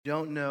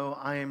Don't know,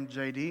 I am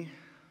JD.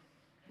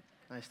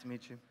 Nice to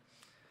meet you.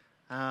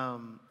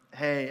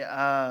 Hey,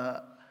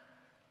 I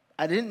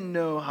didn't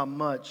know how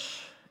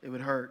much it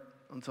would hurt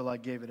until I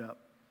gave it up.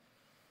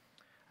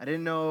 I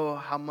didn't know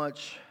how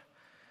much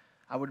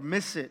I would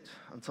miss it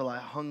until I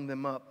hung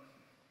them up.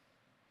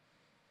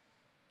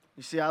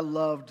 You see, I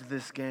loved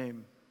this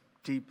game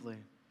deeply.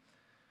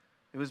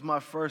 It was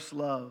my first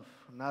love,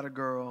 not a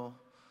girl,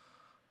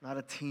 not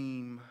a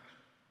team,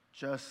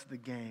 just the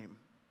game.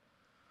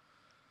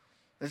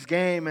 This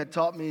game had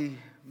taught me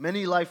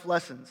many life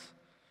lessons.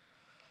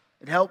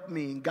 It helped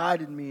me and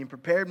guided me and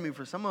prepared me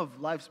for some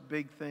of life's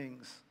big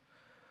things.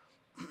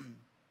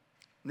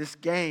 This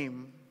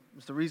game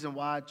is the reason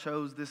why I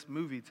chose this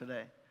movie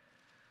today.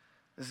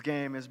 This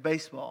game is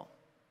baseball.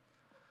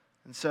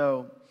 And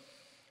so,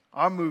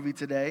 our movie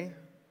today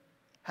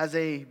has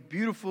a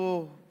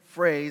beautiful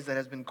phrase that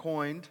has been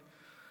coined,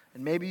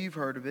 and maybe you've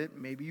heard of it,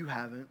 maybe you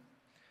haven't.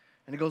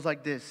 And it goes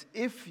like this: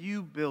 if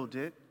you build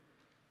it,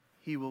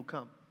 he will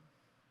come.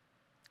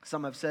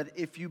 Some have said,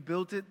 if you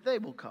built it, they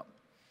will come.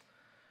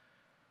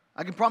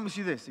 I can promise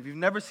you this: if you've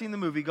never seen the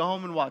movie, go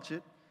home and watch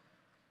it.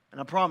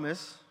 And I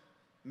promise,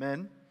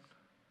 men,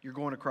 you're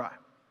going to cry.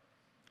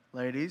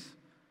 Ladies,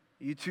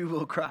 you too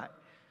will cry.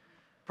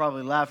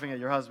 Probably laughing at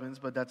your husbands,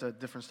 but that's a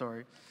different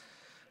story.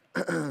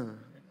 You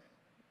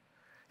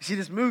see,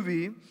 this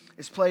movie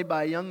is played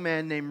by a young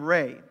man named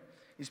Ray.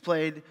 He's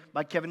played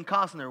by Kevin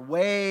Costner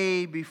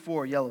way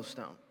before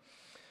Yellowstone.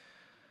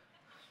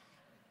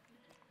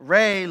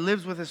 Ray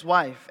lives with his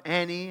wife,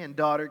 Annie, and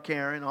daughter,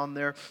 Karen, on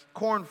their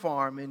corn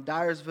farm in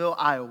Dyersville,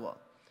 Iowa.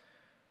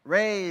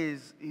 Ray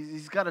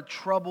he's got a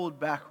troubled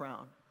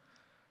background.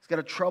 He's got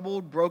a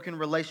troubled, broken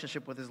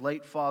relationship with his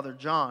late father,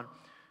 John,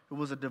 who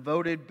was a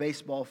devoted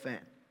baseball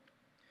fan.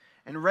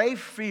 And Ray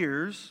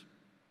fears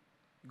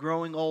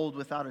growing old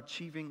without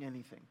achieving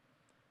anything.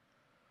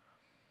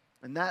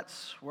 And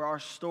that's where our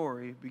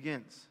story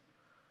begins.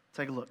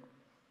 Take a look.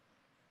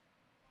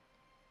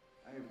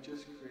 I have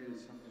just created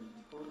something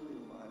totally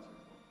illogical.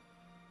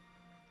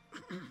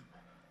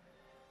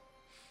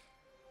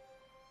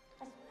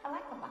 That's what I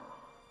like about it.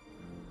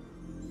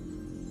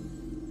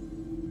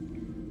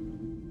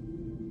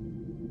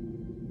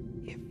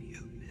 If you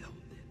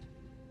build it,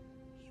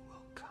 he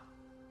will come.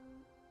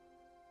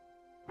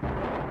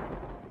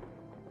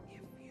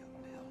 If you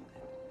build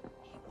it,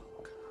 he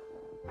will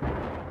come.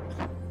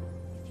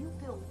 If you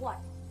build what,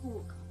 who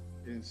will come?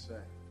 You didn't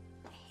say.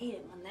 I hate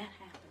it when that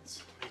happens.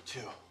 Me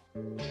too.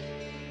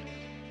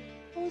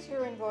 Who's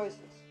here invoices?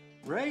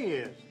 Ray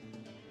is.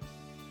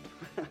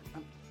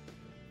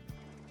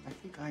 I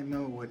think I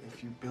know what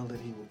if you build it,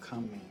 he will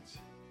come means.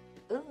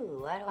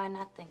 Ooh, why do I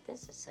not think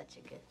this is such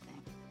a good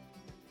thing?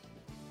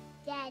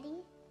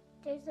 Daddy,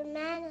 there's a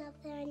man out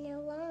there on your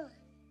lawn.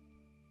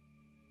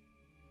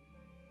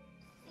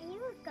 Are you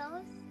a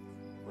ghost?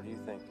 What do you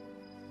think?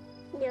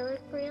 You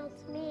look real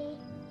to me.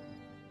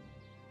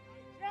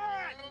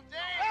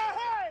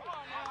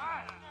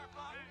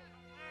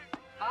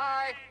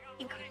 Hi!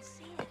 You couldn't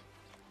see it.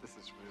 This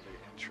is really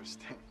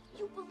interesting.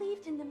 You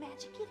believed in the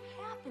magic. It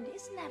happened.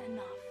 Isn't that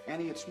enough?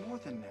 Annie, it's more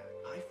than that.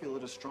 I feel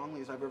it as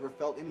strongly as I've ever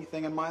felt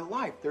anything in my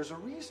life. There's a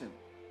reason.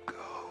 Go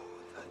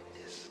the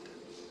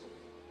distance.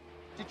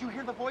 Did you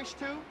hear the voice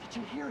too? Did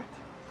you hear it?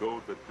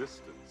 Go the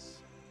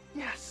distance.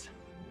 Yes.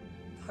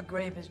 Our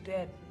Grave is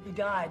dead. He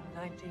died in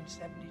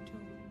 1972.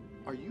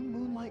 Are you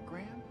Moonlight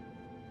Graham?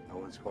 No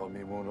one's called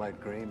me Moonlight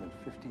Graham in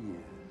 50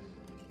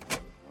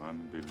 years.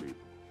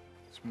 Unbelievable.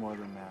 It's more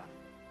than that.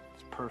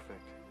 It's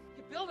perfect.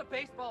 You build a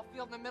baseball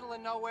field in the middle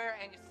of nowhere,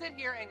 and you sit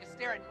here and you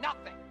stare at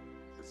nothing.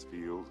 This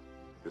field,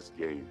 this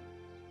game,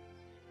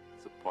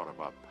 it's a part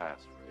of our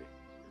past, Ray.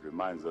 It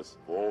reminds us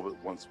of all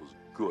that once was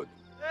good.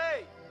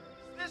 Hey,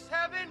 is this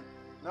heaven?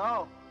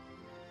 No.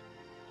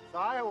 It's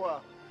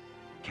Iowa.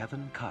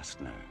 Kevin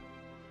Costner,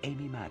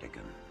 Amy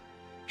Madigan,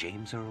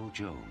 James Earl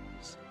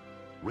Jones,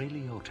 Ray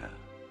Liotta,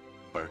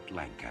 Burt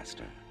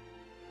Lancaster.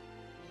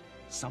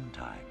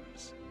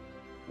 Sometimes,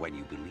 when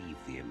you believe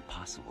the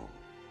impossible,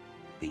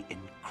 the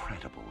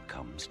incredible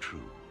comes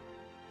true.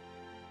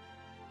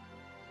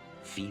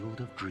 Field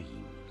of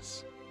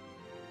Dreams.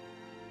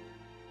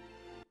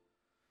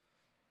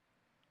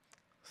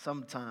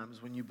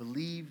 Sometimes when you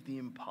believe the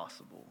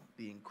impossible,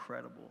 the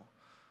incredible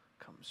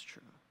comes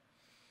true.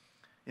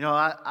 You know,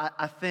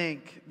 I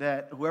think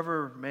that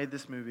whoever made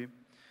this movie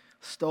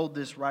stole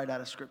this right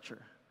out of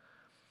Scripture.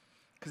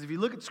 Because if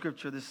you look at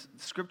Scripture, this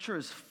Scripture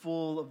is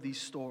full of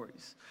these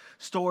stories.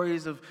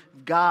 Stories of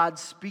God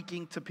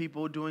speaking to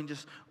people, doing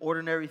just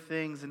ordinary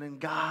things, and then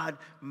God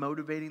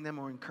motivating them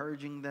or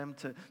encouraging them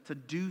to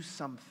do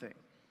something.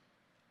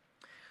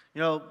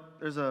 You know,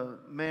 there's a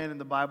man in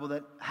the Bible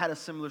that had a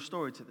similar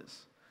story to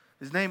this.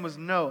 His name was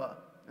Noah.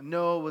 And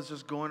Noah was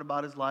just going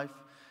about his life.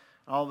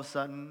 And all of a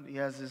sudden, he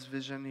has this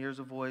vision, he hears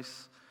a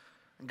voice.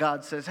 And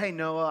God says, hey,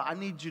 Noah, I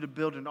need you to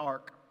build an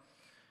ark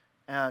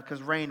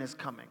because rain is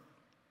coming.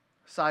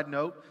 Side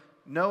note,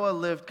 Noah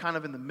lived kind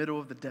of in the middle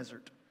of the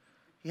desert.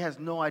 He has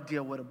no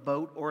idea what a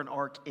boat or an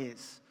ark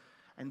is.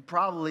 And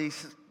probably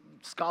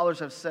scholars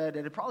have said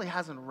that it probably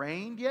hasn't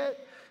rained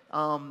yet.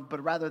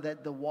 but rather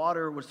that the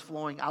water was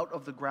flowing out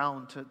of the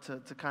ground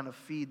to kind of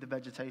feed the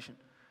vegetation.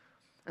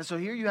 And so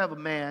here you have a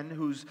man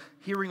who's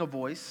hearing a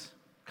voice,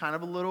 kind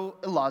of a little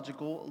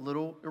illogical, a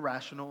little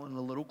irrational, and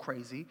a little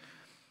crazy,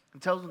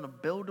 and tells him to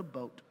build a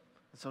boat.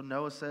 And so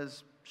Noah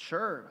says,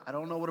 sure, I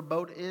don't know what a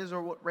boat is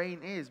or what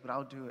rain is, but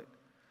I'll do it.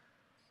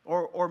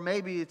 Or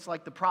maybe it's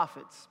like the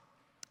prophets,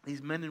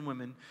 these men and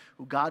women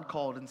who God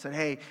called and said,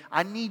 hey,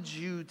 I need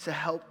you to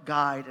help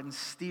guide and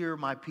steer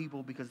my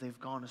people because they've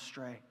gone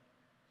astray.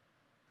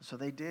 So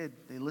they did.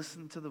 They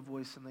listened to the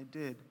voice and they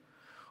did.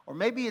 Or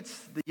maybe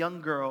it's the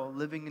young girl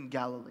living in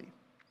Galilee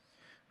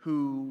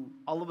who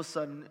all of a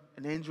sudden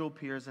an angel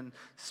appears and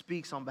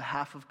speaks on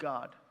behalf of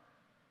God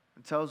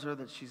and tells her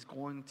that she's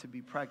going to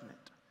be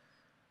pregnant.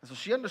 And so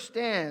she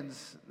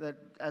understands that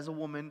as a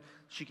woman,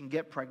 she can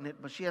get pregnant,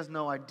 but she has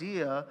no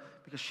idea,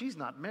 because she's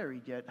not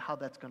married yet, how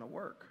that's going to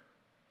work.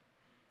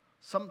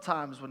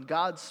 Sometimes when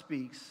God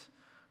speaks,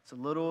 it's a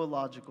little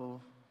illogical,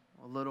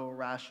 a little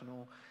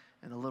irrational,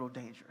 and a little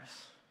dangerous.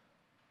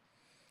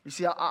 You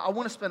see, I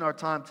want to spend our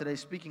time today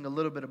speaking a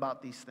little bit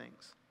about these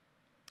things.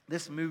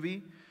 This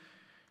movie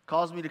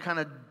caused me to kind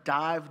of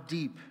dive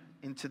deep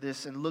into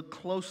this and look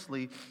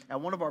closely at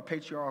one of our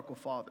patriarchal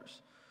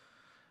fathers.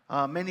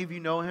 Many of you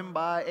know him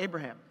by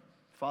Abraham,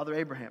 Father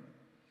Abraham.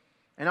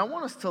 And I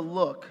want us to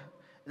look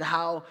at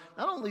how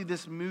not only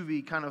this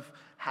movie kind of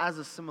has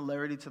a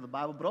similarity to the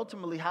Bible, but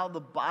ultimately how the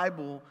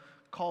Bible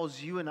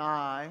calls you and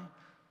I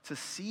to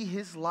see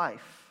his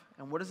life.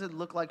 And what does it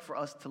look like for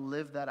us to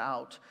live that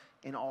out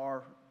in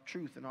our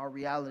truth, in our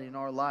reality, in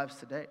our lives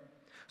today?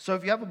 So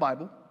if you have a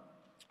Bible,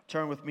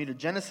 turn with me to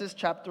Genesis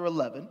chapter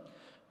 11,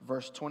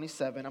 verse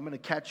 27. I'm going to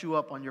catch you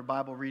up on your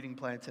Bible reading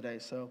plan today,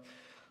 so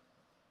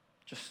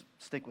just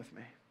stick with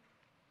me. It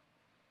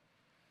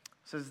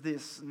says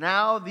this,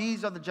 now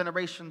these are the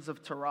generations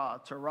of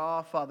Terah.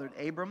 Terah fathered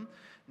Abram,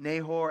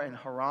 Nahor, and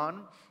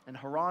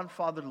Haran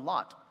fathered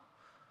Lot.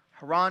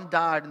 Haran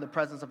died in the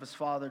presence of his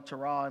father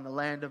Terah in the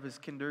land of his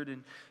kindred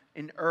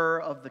in Ur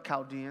of the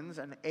Chaldeans,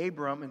 and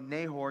Abram and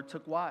Nahor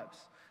took wives.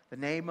 The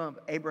name of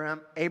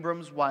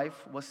Abram's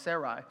wife was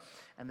Sarai,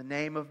 and the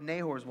name of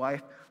Nahor's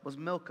wife was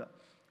Milcah,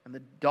 and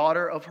the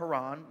daughter of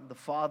Haran, the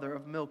father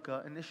of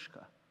Milcah and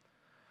Ishka.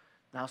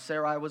 Now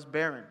Sarai was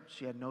barren.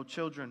 She had no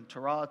children.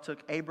 Terah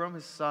took Abram,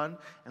 his son,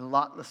 and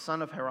Lot, the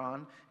son of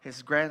Haran,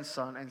 his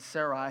grandson, and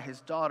Sarai,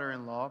 his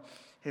daughter-in-law,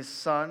 his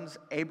sons,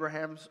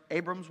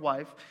 Abram's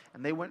wife,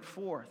 and they went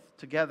forth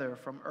together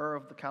from Ur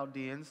of the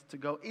Chaldeans to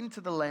go into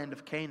the land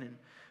of Canaan.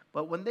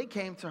 But when they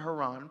came to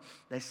Haran,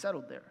 they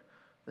settled there.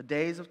 The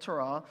days of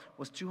Terah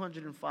was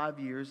 205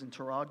 years, and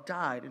Terah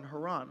died in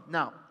Haran.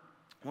 Now,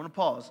 I want to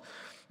pause,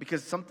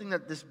 because something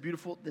that's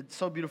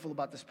so beautiful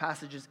about this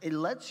passage is it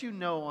lets you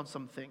know on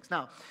some things.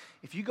 Now,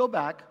 if you go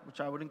back, which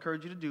I would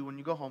encourage you to do when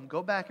you go home,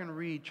 go back and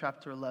read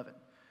chapter 11.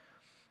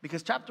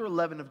 Because chapter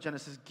 11 of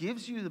Genesis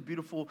gives you the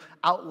beautiful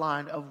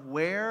outline of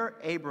where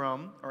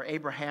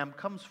Abraham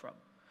comes from.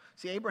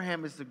 See,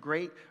 Abraham is the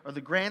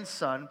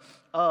grandson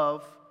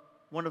of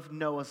one of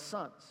Noah's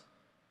sons.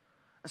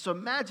 And so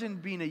imagine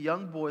being a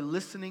young boy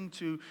listening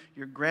to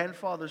your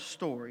grandfather's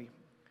story,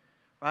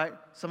 right?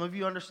 Some of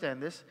you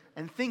understand this,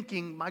 and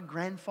thinking, my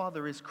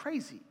grandfather is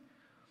crazy.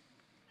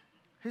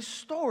 His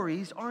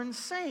stories are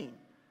insane.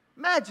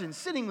 Imagine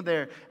sitting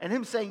there and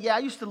him saying, yeah, I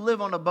used to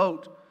live on a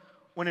boat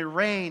when it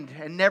rained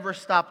and never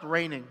stopped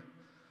raining.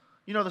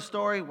 You know the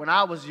story? When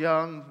I was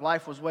young,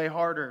 life was way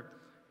harder.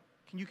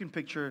 You can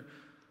picture,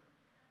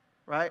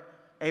 right?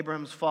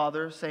 Abraham's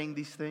father saying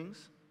these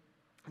things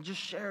and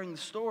just sharing the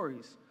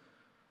stories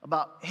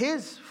about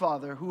his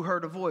father who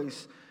heard a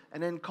voice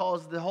and then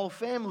caused the whole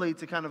family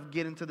to kind of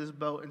get into this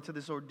boat, into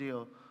this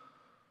ordeal.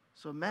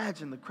 So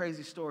imagine the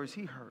crazy stories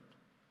he heard.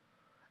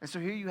 And so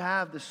here you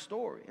have this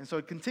story. And so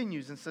it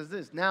continues and says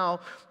this, now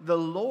the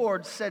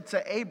Lord said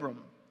to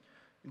Abram,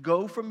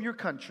 go from your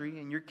country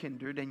and your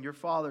kindred and your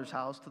father's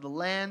house to the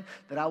land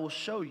that I will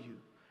show you,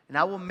 and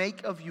I will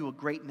make of you a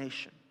great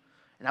nation.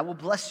 And I will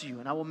bless you,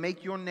 and I will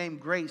make your name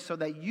great so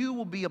that you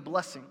will be a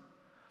blessing.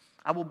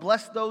 I will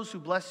bless those who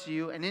bless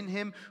you, and in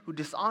him who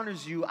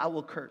dishonors you I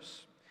will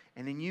curse.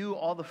 And in you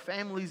all the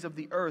families of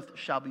the earth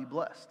shall be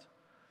blessed.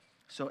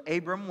 So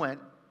Abram went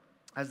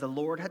as the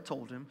Lord had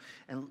told him,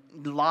 and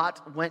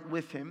Lot went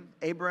with him.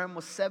 Abram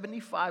was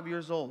 75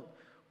 years old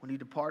when he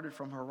departed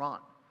from Haran.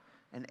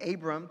 And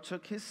Abram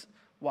took his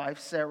wife,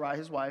 Sarai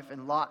his wife,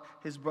 and Lot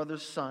his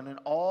brother's son, and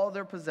all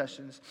their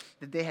possessions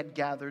that they had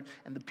gathered,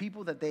 and the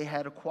people that they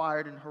had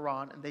acquired in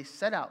Haran, and they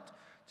set out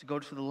to go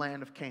to the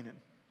land of Canaan.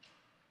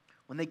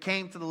 When they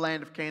came to the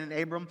land of Canaan,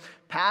 Abram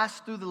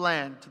passed through the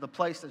land to the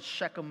place at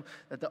Shechem,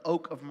 at the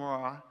oak of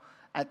Moreh,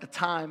 at the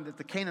time that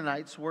the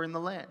Canaanites were in the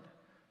land.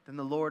 Then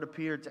the Lord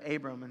appeared to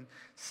Abram and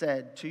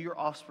said, to your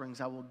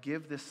offsprings I will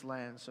give this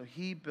land. So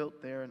he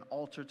built there an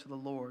altar to the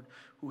Lord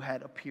who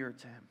had appeared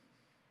to him.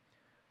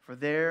 From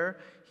there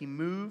he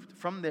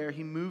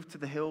moved to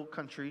the hill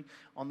country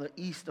on the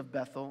east of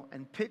Bethel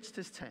and pitched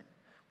his tent,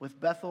 with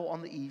Bethel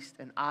on the east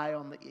and Ai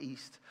on the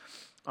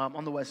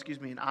west,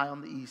 and I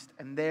on the east.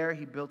 And there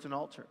he built an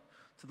altar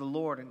to the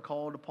Lord and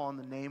called upon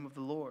the name of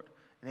the Lord.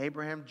 And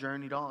Abraham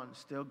journeyed on,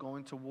 still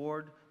going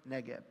toward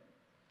Negeb.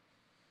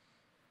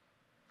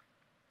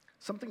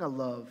 Something I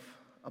love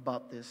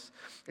about this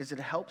is it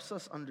helps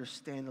us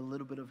understand a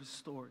little bit of his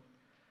story.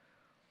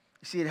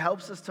 You see, it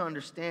helps us to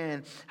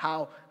understand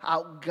how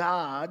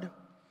God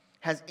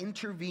has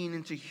intervened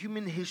into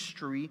human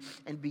history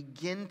and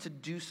begin to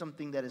do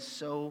something that is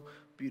so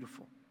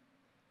beautiful.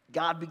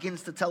 God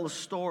begins to tell a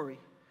story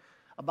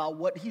about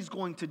what he's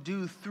going to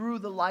do through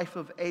the life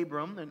of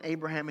Abram and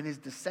Abraham and his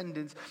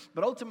descendants.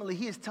 But ultimately,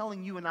 he is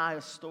telling you and I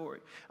a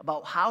story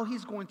about how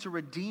he's going to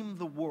redeem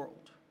the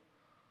world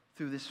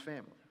through this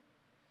family.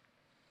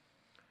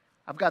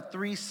 I've got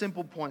 3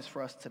 simple points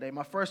for us today.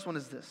 My first one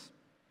is this: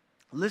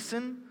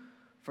 listen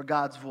for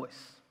God's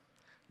voice.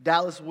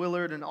 Dallas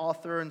Willard, an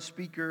author and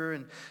speaker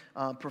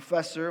and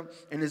professor,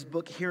 in his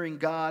book Hearing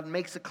God,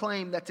 makes a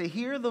claim that to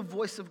hear the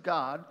voice of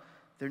God,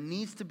 there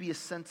needs to be a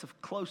sense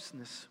of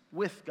closeness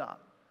with God,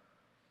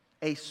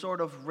 a sort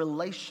of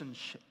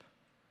relationship.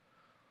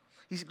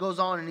 He goes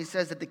on and he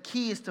says that the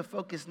key is to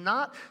focus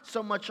not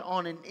so much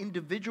on an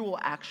individual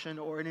action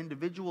or an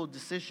individual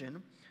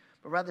decision,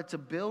 but rather to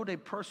build a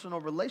personal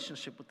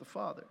relationship with the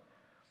Father.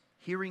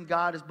 Hearing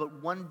God is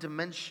but one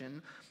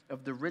dimension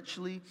of the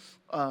richly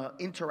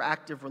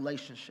interactive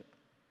relationship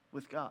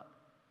with God.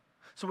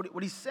 So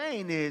what he's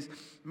saying is,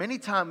 many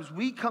times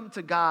we come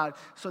to God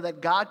so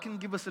that God can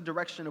give us a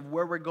direction of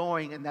where we're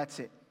going, and that's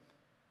it.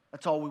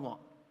 That's all we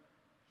want.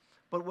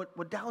 But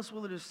what Dallas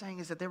Willard is saying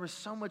is that there is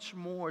so much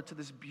more to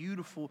this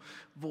beautiful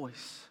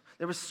voice.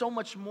 There is so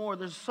much more.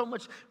 There's so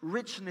much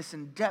richness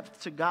and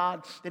depth to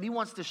God that he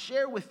wants to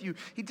share with you.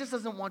 He just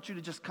doesn't want you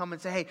to just come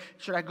and say, hey,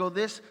 should I go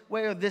this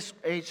way or this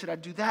way? Should I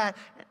do that?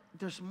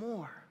 There's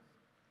more.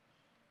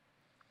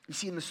 You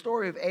see, in the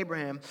story of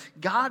Abraham,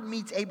 God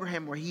meets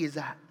Abraham where he is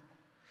at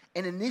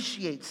and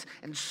initiates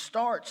and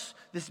starts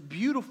this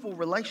beautiful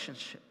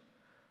relationship.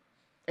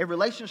 A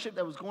relationship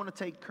that was going to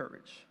take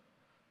courage,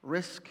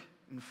 risk,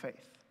 and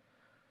faith.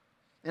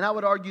 And I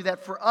would argue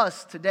that for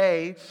us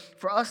today,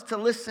 for us to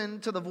listen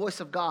to the voice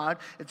of God,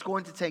 it's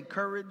going to take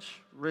courage,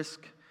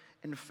 risk,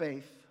 and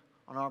faith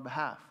on our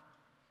behalf.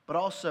 But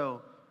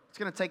also, it's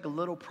going to take a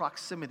little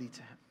proximity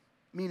to him,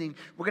 meaning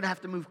we're going to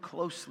have to move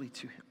closely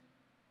to him.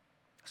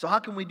 So how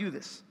can we do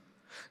this?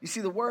 You see,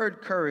 the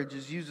word courage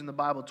is used in the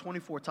Bible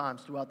 24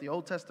 times throughout the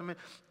Old Testament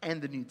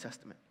and the New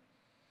Testament.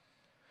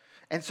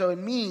 And so it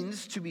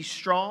means to be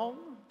strong,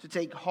 to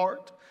take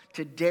heart,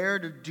 to dare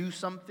to do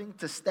something,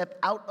 to step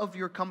out of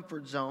your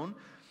comfort zone,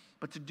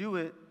 but to do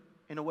it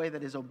in a way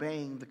that is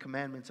obeying the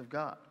commandments of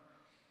God.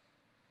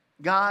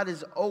 God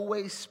is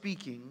always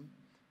speaking,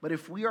 but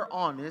if we are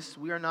honest,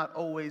 we are not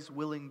always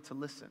willing to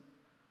listen.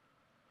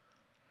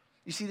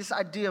 You see, this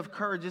idea of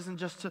courage isn't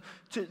just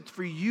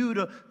for you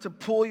to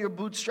pull your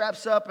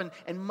bootstraps up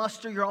and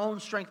muster your own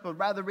strength, but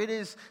rather it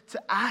is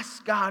to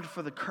ask God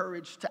for the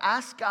courage, to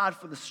ask God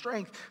for the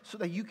strength so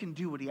that you can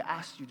do what he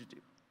asked you to do.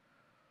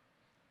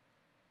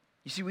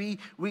 You see,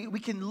 we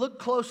can look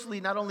closely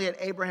not only at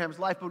Abraham's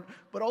life,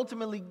 but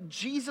ultimately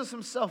Jesus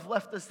himself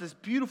left us this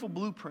beautiful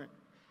blueprint.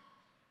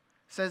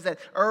 It says that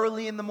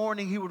early in the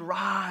morning he would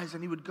rise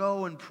and he would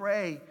go and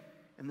pray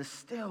in the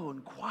still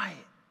and quiet.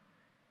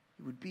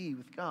 He would be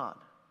with God.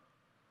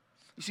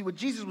 You see, what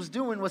Jesus was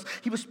doing was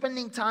he was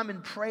spending time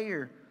in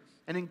prayer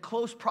and in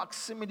close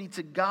proximity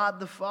to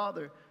God the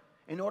Father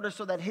in order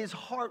so that his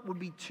heart would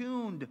be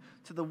tuned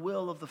to the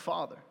will of the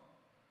Father.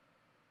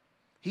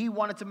 He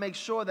wanted to make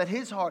sure that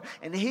his heart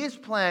and his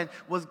plan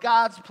was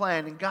God's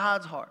plan and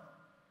God's heart.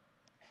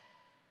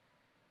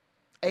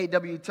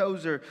 A.W.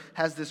 Tozer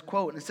has this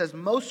quote, and it says,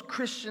 most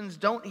Christians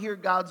don't hear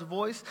God's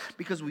voice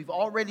because we've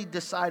already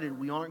decided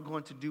we aren't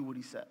going to do what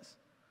he says.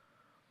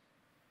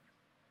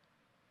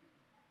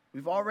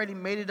 We've already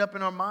made it up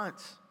in our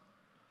minds.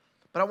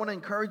 But I want to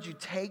encourage you,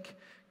 take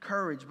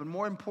courage, but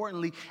more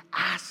importantly,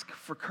 ask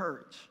for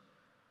courage.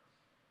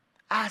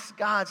 Ask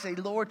God, say,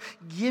 Lord,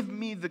 give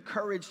me the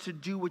courage to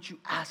do what you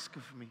ask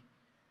of me.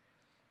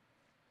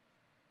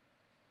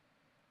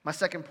 My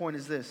second point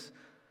is this: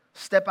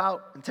 step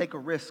out and take a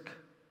risk.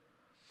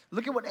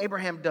 Look at what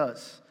Abraham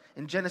does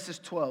in Genesis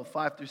 12,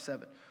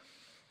 5-7. It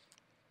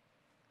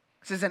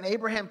says, and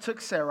Abraham took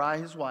Sarai,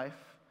 his wife,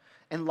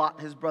 and Lot,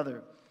 his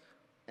brother's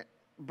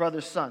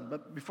son.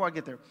 But before I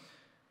get there,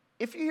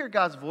 if you hear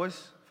God's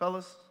voice,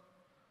 fellas,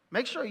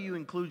 make sure you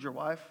include your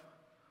wife.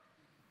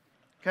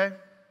 Okay?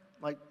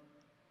 Like,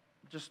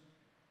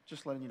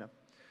 just letting you know.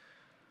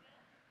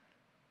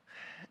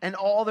 And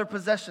all their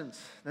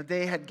possessions that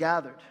they had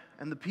gathered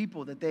and the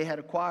people that they had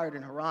acquired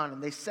in Haran.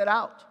 And they set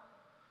out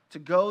to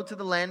go to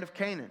the land of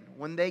Canaan.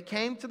 When they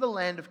came to the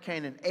land of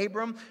Canaan,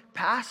 Abram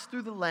passed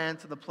through the land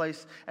to the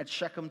place at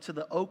Shechem to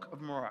the oak of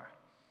Moreh.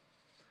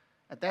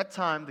 At that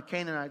time, the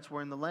Canaanites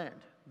were in the land.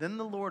 Then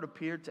the Lord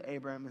appeared to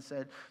Abraham and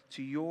said,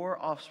 to your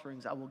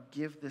offsprings I will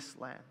give this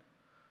land.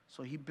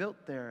 So he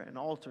built there an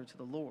altar to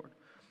the Lord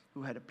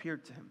who had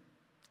appeared to him.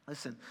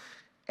 Listen,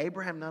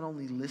 Abraham not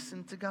only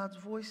listened to God's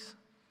voice,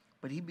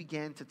 but he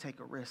began to take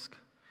a risk.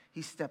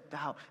 He stepped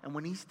out. And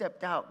when he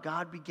stepped out,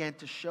 God began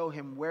to show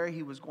him where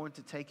he was going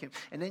to take him.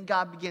 And then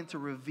God began to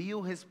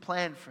reveal his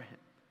plan for him.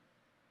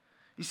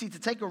 You see, to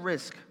take a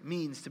risk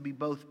means to be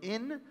both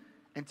in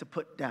and to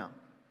put down.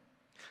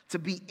 To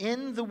be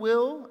in the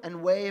will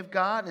and way of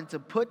God, and to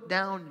put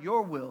down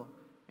your will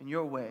and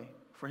your way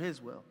for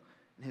his will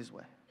and his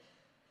way.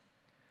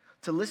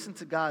 To listen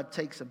to God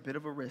takes a bit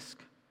of a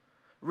risk.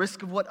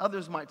 Risk of what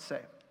others might say,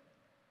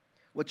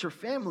 what your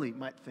family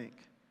might think,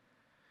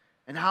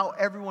 and how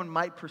everyone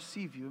might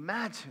perceive you.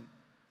 Imagine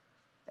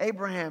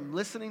Abraham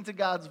listening to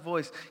God's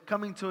voice,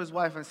 coming to his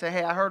wife and say,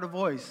 hey, I heard a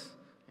voice.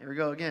 Here we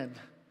go again.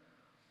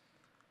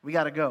 We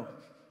got to go.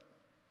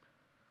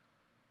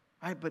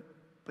 Right? But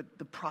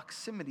the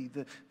proximity,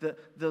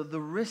 the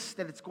risk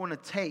that it's going to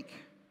take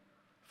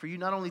for you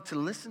not only to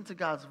listen to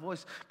God's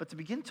voice, but to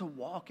begin to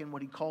walk in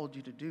what he called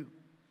you to do.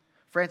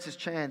 Francis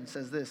Chan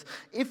says this: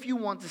 if you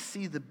want to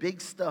see the big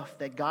stuff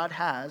that God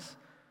has,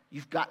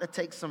 you've got to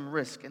take some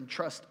risk and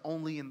trust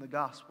only in the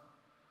gospel.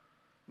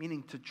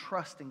 Meaning to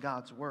trust in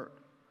God's word.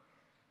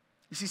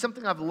 You see,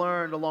 something I've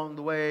learned along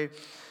the way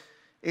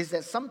is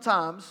that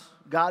sometimes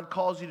God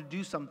calls you to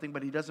do something,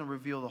 but he doesn't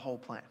reveal the whole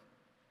plan.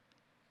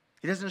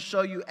 He doesn't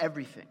show you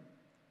everything.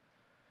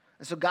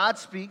 And so God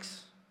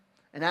speaks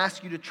and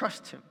asks you to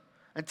trust him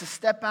and to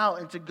step out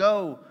and to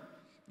go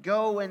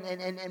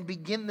and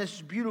begin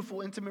this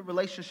beautiful, intimate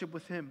relationship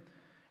with him.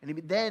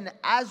 And then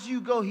as you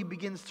go, he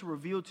begins to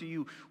reveal to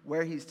you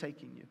where he's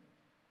taking you.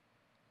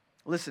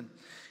 Listen,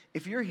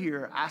 if you're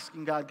here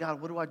asking God,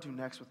 what do I do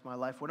next with my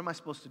life? What am I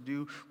supposed to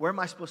do? Where am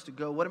I supposed to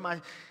go?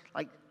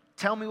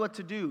 Tell me what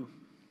to do.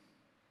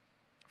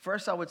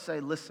 First, I would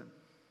say, listen.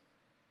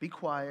 Be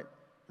quiet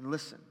and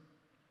listen.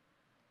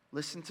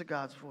 Listen to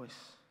God's voice.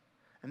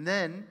 And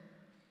then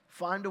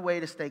find a way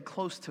to stay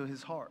close to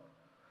his heart.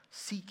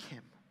 Seek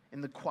him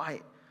in the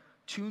quiet.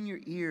 Tune your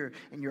ear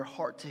and your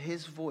heart to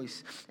his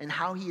voice and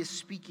how he is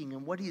speaking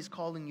and what he is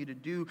calling you to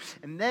do.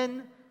 And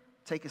then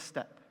take a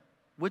step.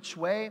 Which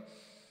way?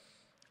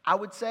 I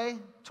would say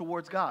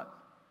towards God.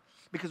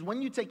 Because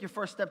when you take your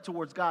first step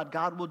towards God,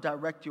 God will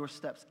direct your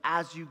steps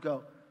as you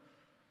go.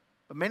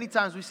 But many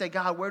times we say,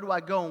 God, where do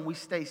I go? And we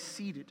stay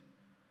seated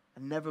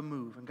and never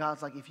move. And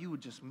God's like, if you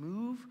would just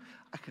move,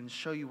 I can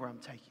show you where I'm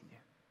taking you.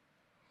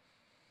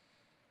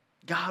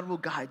 God will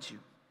guide you.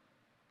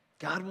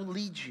 God will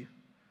lead you.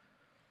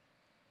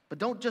 But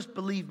don't just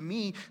believe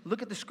me.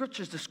 Look at the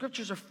scriptures. The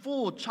scriptures are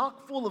full,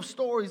 chock full of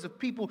stories of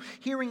people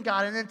hearing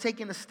God and then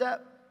taking a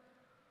step.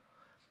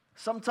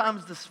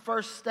 Sometimes this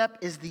first step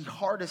is the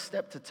hardest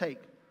step to take.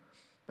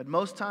 But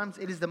most times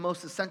it is the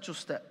most essential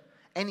step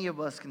any of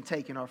us can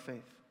take in our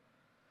faith.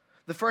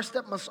 The first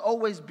step must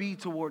always be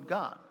toward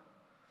God,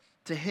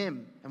 to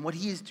him and what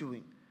he is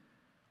doing.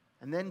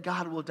 And then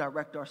God will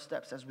direct our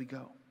steps as we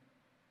go.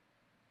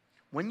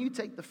 When you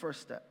take the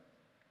first step,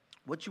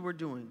 what you are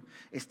doing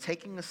is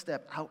taking a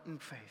step out in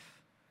faith.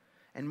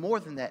 And more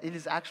than that, it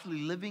is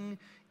actually living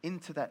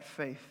into that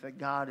faith that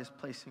God is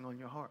placing on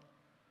your heart.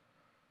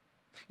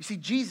 You see,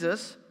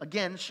 Jesus,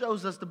 again,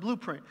 shows us the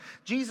blueprint.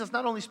 Jesus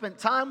not only spent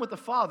time with the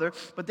Father,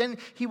 but then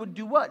he would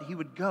do what? He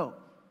would go.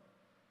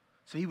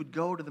 So he would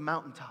go to the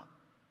mountaintop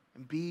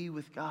and be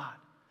with God.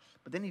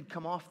 But then he'd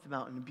come off the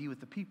mountain and be with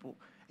the people.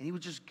 And he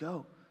would just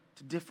go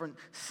to different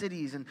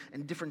cities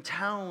and different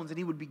towns. And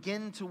he would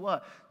begin to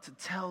what? To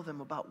tell them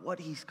about what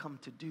he's come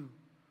to do.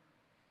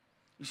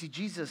 You see,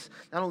 Jesus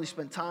not only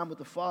spent time with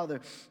the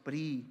Father, but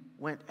he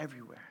went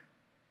everywhere.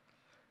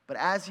 But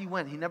as he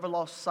went, he never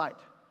lost sight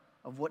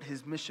of what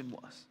his mission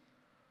was.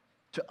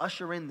 To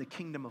usher in the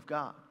kingdom of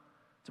God.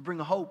 To bring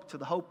hope to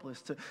the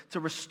hopeless. To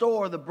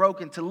restore the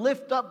broken. To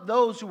lift up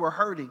those who were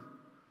hurting.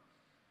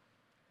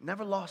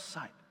 Never lost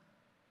sight.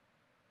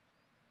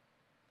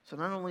 So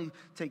not only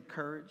take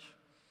courage,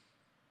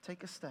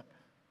 take a step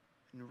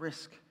and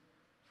risk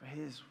for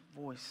his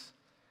voice.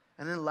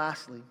 And then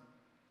lastly,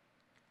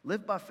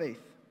 live by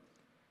faith.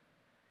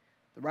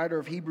 The writer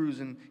of Hebrews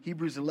in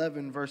Hebrews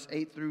 11, verse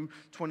 8 through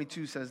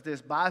 22 says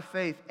this: by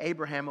faith,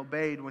 Abraham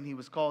obeyed when he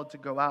was called to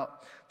go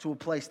out to a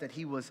place that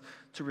he was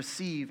to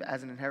receive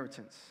as an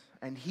inheritance.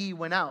 And he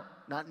went out,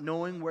 not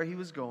knowing where he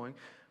was going.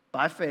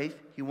 By faith,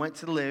 he went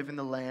to live in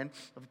the land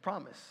of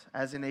promise,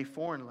 as in a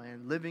foreign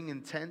land, living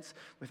in tents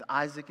with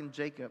Isaac and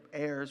Jacob,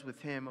 heirs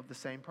with him of the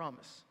same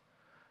promise.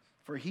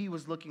 For he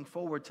was looking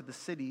forward to the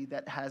city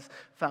that has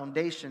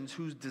foundations,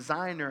 whose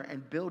designer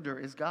and builder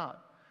is God.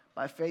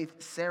 By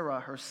faith, Sarah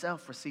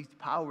herself received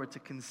power to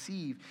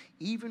conceive,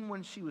 even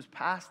when she was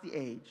past the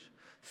age,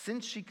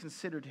 since she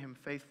considered him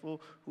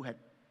faithful who had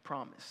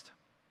promised.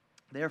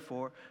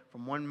 Therefore,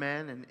 from one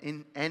man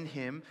and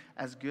him,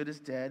 as good as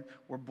dead,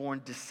 were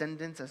born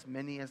descendants as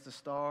many as the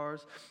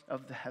stars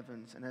of the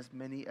heavens, and as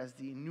many as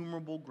the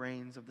innumerable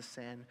grains of the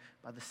sand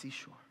by the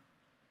seashore.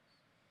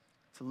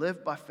 To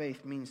live by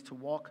faith means to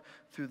walk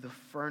through the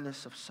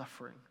furnace of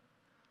suffering.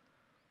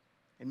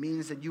 It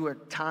means that you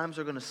at times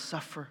are going to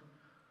suffer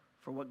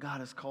for what God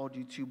has called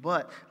you to.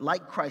 But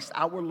like Christ,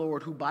 our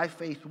Lord, who by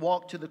faith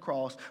walked to the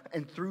cross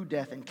and through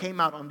death and came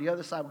out on the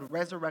other side with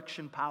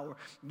resurrection power,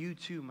 you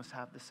too must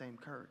have the same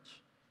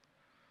courage.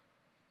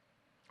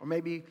 Or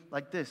maybe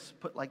like this,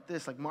 put like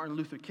this, like Martin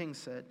Luther King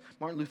said,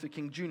 Martin Luther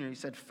King Jr., he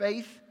said,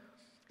 faith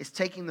is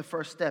taking the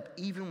first step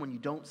even when you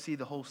don't see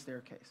the whole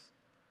staircase.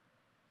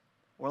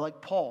 Or like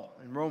Paul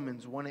in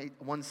Romans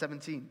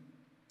 1:17,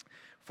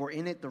 for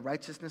in it the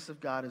righteousness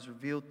of God is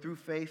revealed through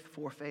faith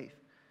for faith.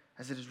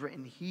 As it is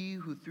written, he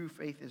who through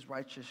faith is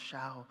righteous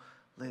shall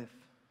live.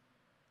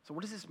 So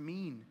what does this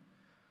mean?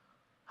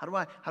 How do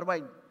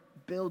I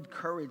build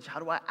courage? How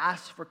do I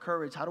ask for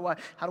courage? How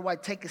do I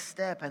take a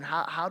step? And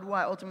how do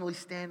I ultimately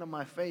stand on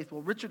my faith?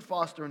 Well, Richard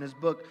Foster in his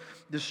book,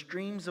 The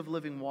Streams of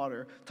Living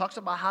Water, talks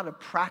about how to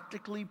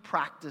practically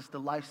practice the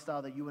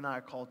lifestyle that you and I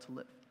are called to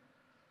live.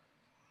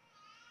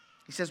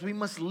 He says we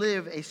must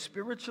live a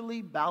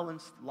spiritually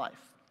balanced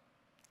life.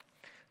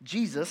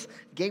 Jesus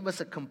gave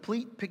us a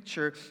complete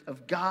picture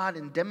of God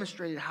and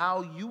demonstrated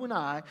how you and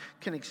I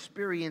can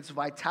experience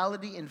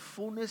vitality and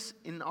fullness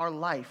in our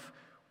life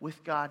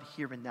with God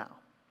here and now.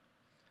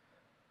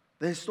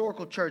 The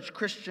historical church,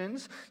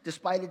 Christians,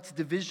 despite its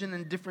division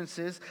and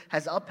differences,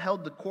 has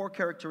upheld the core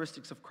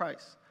characteristics of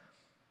Christ.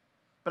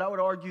 But I would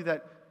argue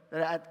that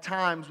at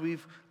times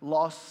we've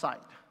lost sight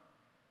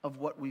of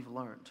what we've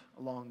learned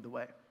along the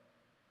way.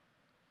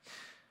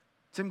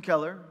 Tim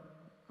Keller,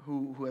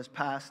 who has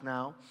passed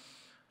now,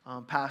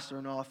 pastor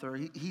and author,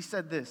 he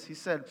said this. He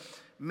said,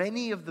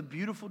 many of the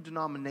beautiful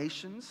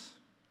denominations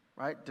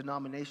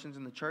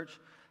in the church,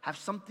 have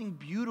something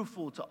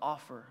beautiful to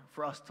offer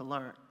for us to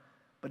learn,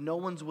 but no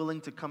one's willing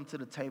to come to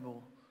the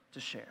table to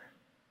share.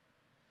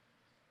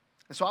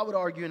 And so I would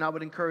argue and I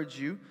would encourage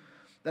you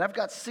that I've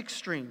got 6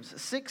 streams,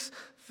 6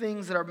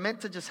 things that are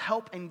meant to just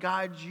help and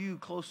guide you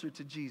closer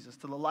to Jesus,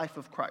 to the life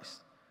of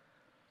Christ,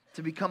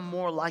 to become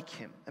more like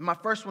him. And my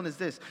first one is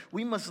this: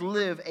 we must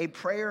live a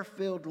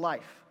prayer-filled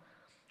life.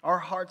 Our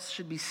hearts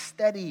should be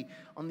steady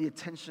on the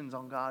attentions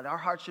on God. Our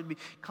hearts should be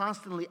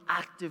constantly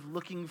active,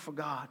 looking for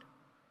God.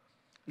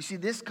 You see,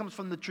 this comes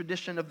from the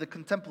tradition of the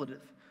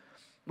contemplative,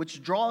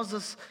 which draws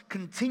us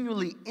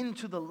continually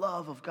into the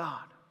love of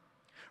God,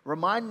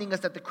 reminding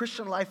us that the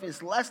Christian life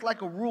is less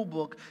like a rule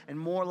book and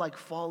more like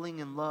falling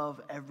in love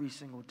every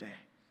single day.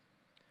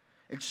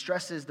 It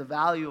stresses the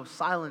value of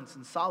silence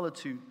and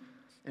solitude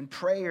and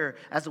prayer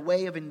as a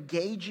way of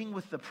engaging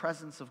with the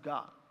presence of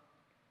God.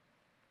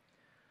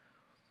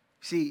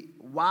 See,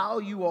 while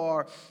you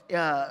are,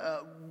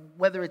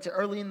 whether it's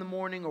early in the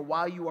morning or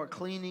while you are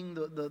cleaning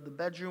the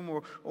bedroom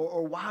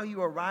or while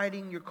you are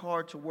riding your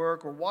car to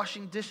work or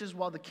washing dishes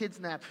while the kids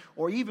nap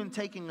or even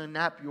taking a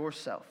nap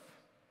yourself.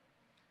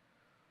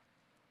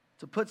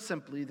 To put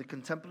simply, the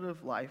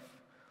contemplative life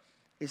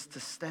is to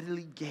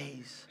steadily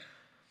gaze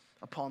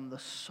upon the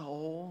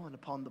soul and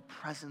upon the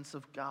presence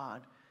of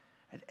God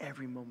at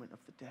every moment of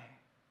the day.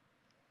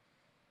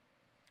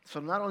 So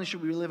not only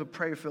should we live a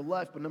prayer-filled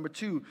life, but number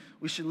 2,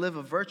 we should live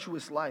a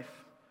virtuous life,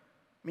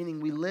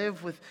 meaning we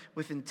live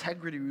with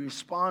integrity, we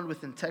respond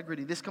with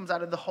integrity. This comes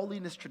out of the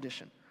holiness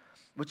tradition,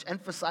 which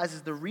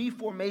emphasizes the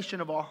reformation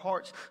of our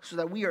hearts so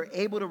that we are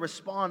able to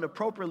respond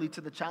appropriately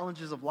to the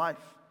challenges of life.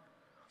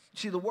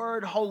 See, the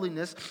word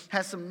holiness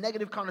has some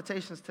negative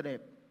connotations today,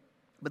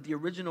 but the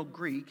original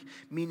Greek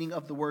meaning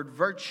of the word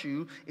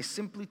virtue is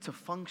simply to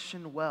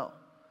function well.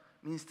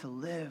 It means to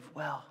live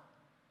well.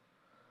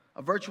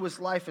 A virtuous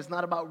life is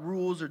not about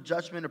rules or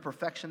judgment or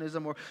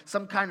perfectionism or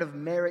some kind of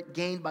merit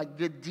gained by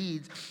good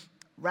deeds.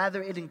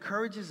 Rather, it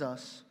encourages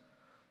us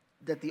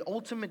that the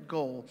ultimate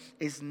goal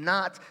is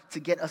not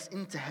to get us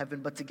into heaven,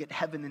 but to get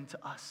heaven into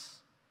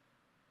us.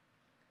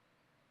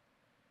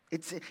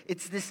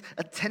 It's this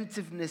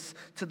attentiveness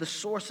to the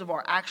source of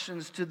our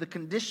actions, to the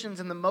conditions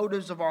and the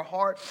motives of our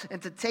heart,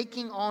 and to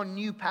taking on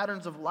new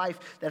patterns of life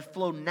that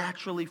flow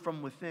naturally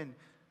from within.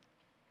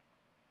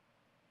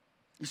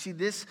 You see,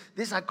 this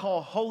I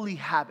call holy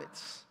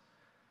habits.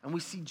 And we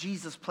see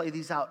Jesus play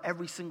these out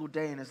every single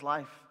day in his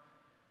life.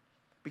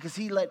 Because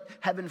he let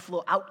heaven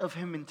flow out of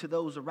him into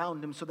those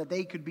around him so that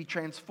they could be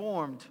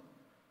transformed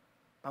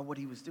by what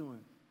he was doing.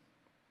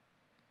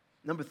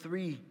 Number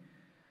 3,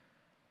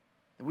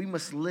 we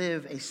must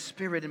live a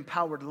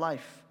spirit-empowered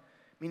life,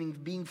 meaning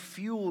being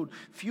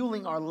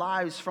fueling our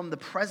lives from the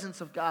presence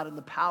of God and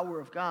the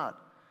power of God.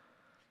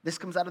 This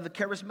comes out of the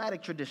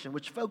charismatic tradition,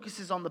 which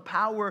focuses on the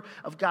power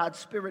of God's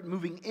Spirit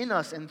moving in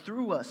us and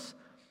through us.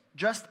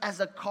 Just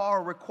as a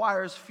car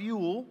requires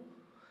fuel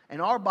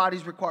and our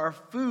bodies require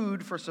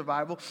food for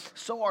survival,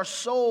 so our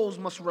souls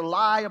must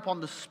rely upon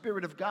the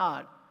Spirit of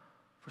God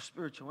for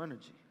spiritual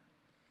energy,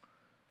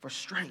 for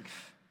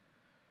strength.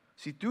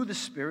 See, through the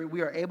Spirit,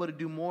 we are able to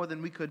do more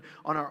than we could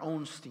on our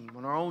own steam,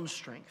 on our own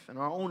strength, and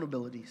our own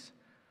abilities.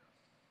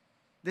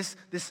 This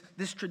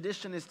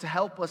tradition is to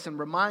help us and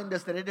remind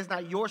us that it is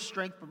not your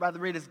strength, but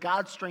rather it is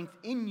God's strength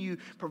in you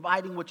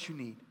providing what you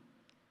need.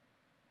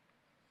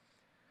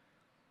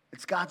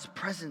 It's God's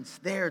presence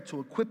there to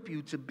equip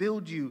you, to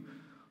build you,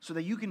 so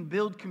that you can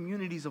build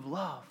communities of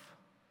love.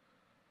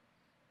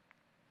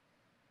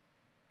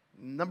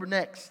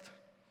 Next,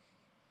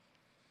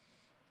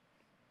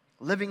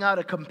 living out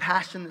a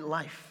compassionate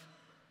life.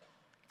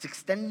 It's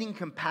extending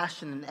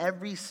compassion in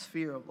every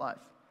sphere of life.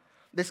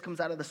 This comes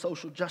out of the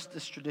social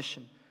justice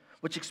tradition,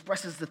 which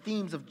expresses the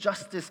themes of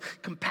justice,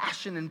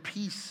 compassion, and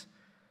peace.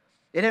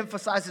 It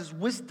emphasizes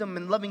wisdom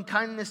and loving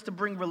kindness to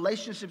bring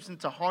relationships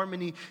into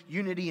harmony,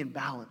 unity, and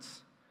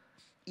balance,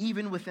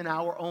 even within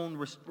our own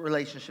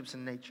relationships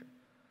in nature.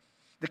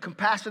 The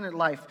compassionate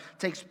life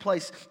takes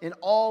place in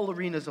all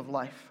arenas of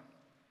life,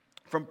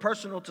 from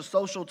personal to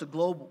social to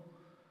global.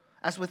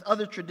 As with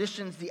other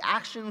traditions, the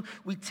action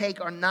we take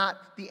are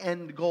not the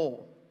end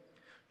goal.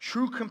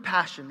 True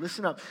compassion,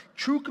 listen up,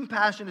 true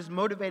compassion is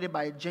motivated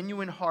by a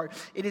genuine heart.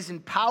 It is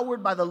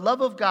empowered by the love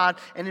of God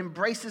and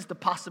embraces the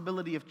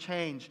possibility of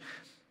change.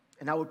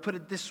 And I would put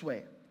it this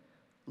way: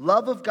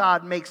 love of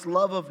God makes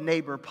love of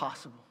neighbor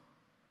possible.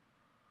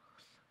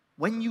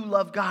 When you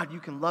love God, you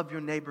can love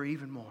your neighbor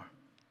even more,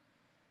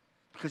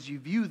 because you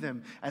view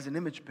them as an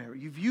image bearer.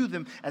 You view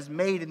them as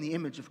made in the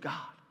image of God.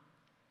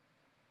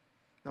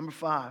 Number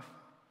 5,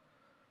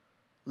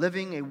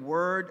 living a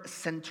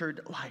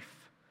word-centered life.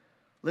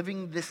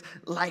 Living this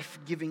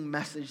life-giving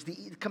message.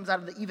 It comes out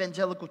of the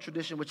evangelical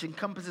tradition, which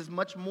encompasses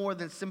much more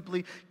than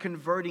simply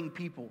converting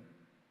people.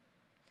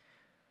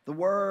 The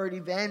word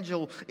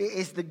evangel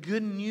is the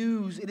good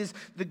news. It is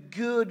the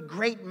good,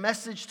 great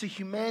message to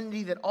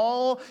humanity that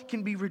all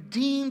can be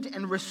redeemed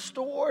and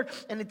restored,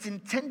 and its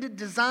intended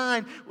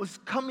design was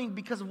coming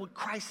because of what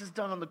Christ has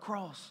done on the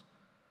cross.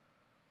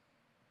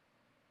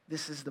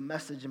 This is the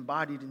message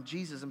embodied in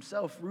Jesus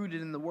himself,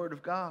 rooted in the Word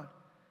of God.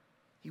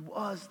 He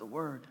was the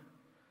Word,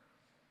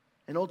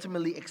 and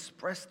ultimately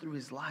expressed through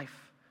his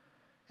life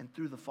and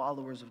through the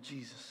followers of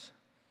Jesus.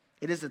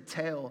 It is a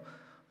tale,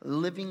 a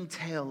living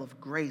tale of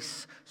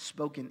grace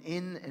spoken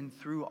in and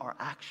through our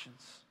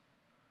actions.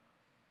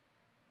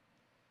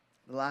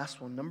 The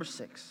last one, number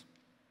 6.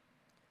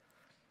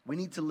 We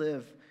need to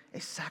live a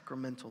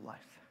sacramental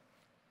life,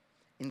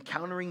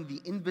 encountering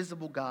the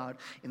invisible God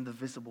in the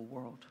visible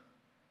world.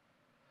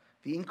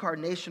 The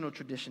incarnational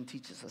tradition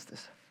teaches us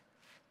this.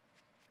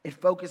 It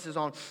focuses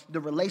on the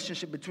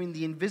relationship between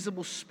the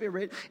invisible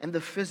spirit and the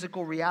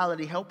physical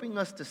reality, helping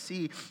us to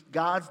see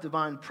God's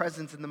divine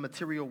presence in the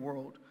material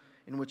world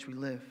in which we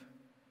live.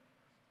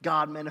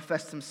 God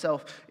manifests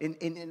himself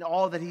in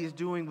all that he is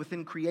doing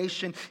within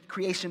creation.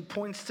 Creation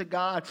points to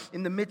God.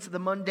 In the midst of the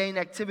mundane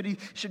activity,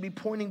 should be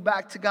pointing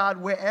back to God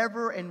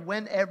wherever and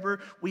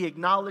whenever we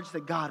acknowledge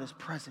that God is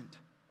present.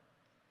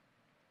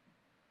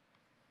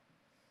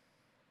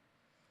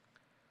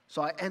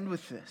 So I end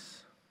with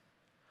this.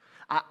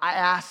 I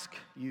ask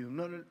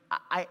you,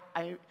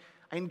 I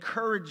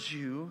encourage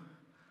you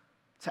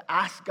to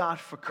ask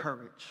God for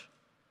courage.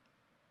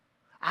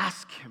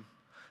 Ask him.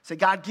 Say,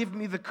 God, give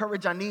me the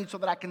courage I need so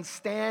that I can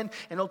stand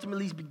and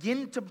ultimately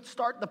begin to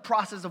start the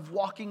process of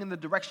walking in the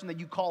direction that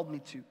you called me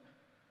to.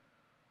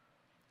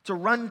 To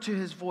run to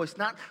his voice,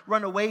 not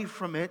run away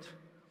from it,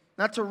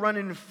 not to run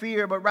in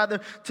fear, but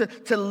rather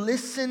to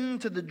listen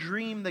to the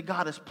dream that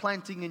God is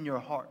planting in your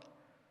heart.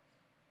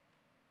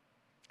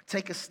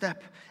 Take a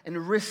step and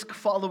risk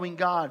following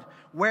God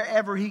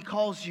wherever he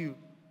calls you.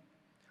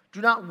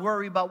 Do not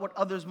worry about what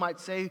others might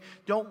say.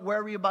 Don't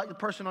worry about the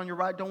person on your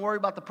right. Don't worry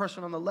about the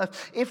person on the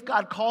left. If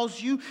God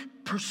calls you,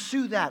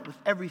 pursue that with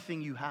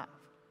everything you have.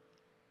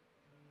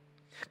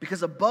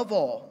 Because above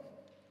all,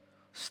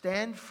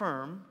 stand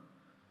firm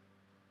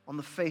on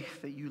the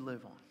faith that you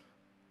live on.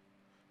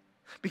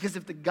 Because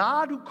if the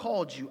God who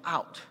called you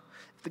out,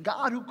 if the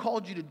God who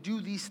called you to do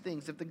these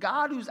things, if the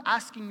God who's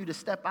asking you to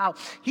step out,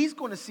 he's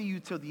going to see you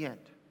till the end.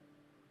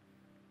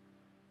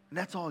 And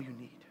that's all you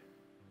need.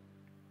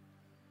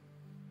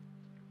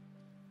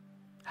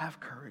 Have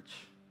courage.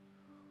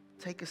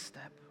 Take a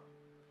step.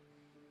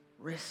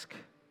 Risk.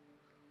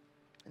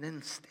 And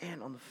then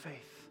stand on the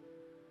faith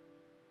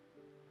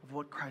of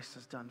what Christ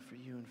has done for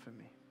you and for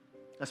me.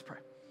 Let's pray.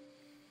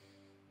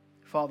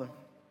 Father,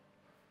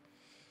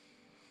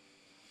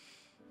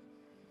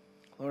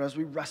 Lord, as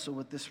we wrestle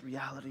with this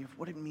reality of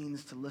what it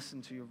means to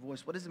listen to your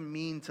voice, what does it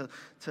mean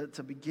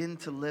to begin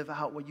to live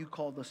out what you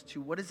called us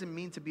to? What does it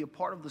mean to be a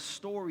part of the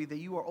story that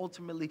you are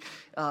ultimately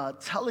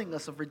telling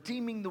us of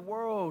redeeming the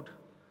world,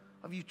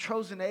 of you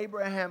chosen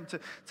Abraham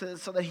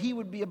so that he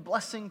would be a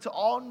blessing to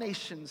all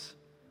nations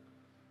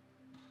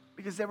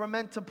because they were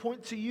meant to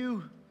point to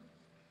you.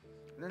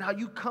 And then how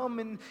you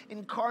come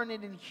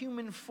incarnate in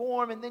human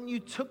form, and then you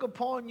took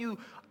upon you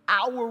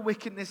our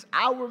wickedness,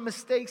 our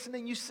mistakes, and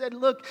then you said,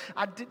 look,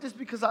 I did this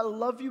because I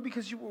love you,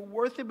 because you were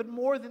worth it, but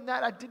more than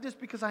that, I did this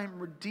because I am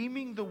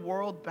redeeming the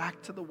world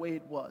back to the way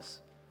it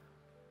was.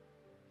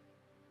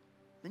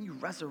 Then you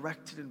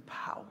resurrected in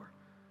power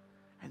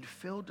and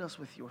filled us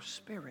with your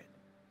spirit.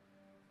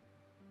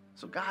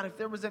 So God, if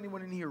there was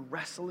anyone in here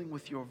wrestling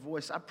with your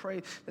voice, I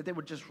pray that they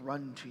would just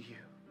run to you.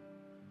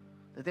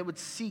 That they would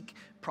seek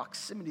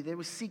proximity. They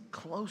would seek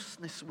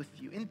closeness with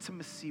you,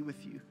 intimacy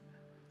with you.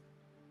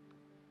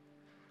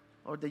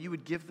 Lord, that you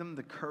would give them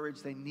the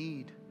courage they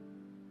need.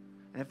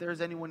 And if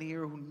there's anyone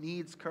here who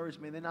needs courage,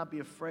 may they not be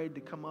afraid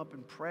to come up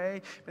and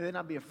pray. May they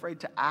not be afraid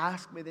to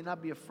ask. May they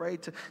not be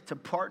afraid to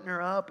partner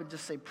up and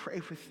just say,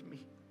 pray with me.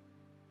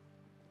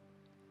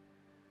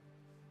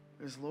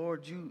 Because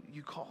Lord, you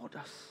called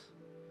us.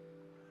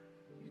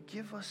 You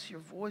give us your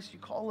voice. You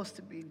call us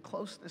to be in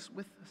closeness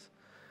with us,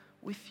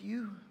 with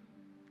you.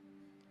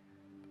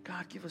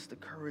 God, give us the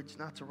courage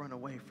not to run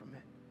away from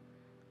it.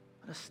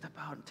 Let us step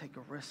out and take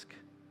a risk.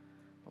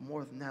 But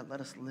more than that, let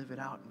us live it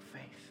out in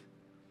faith.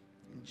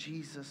 In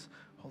Jesus'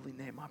 holy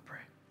name I pray.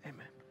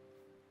 Amen.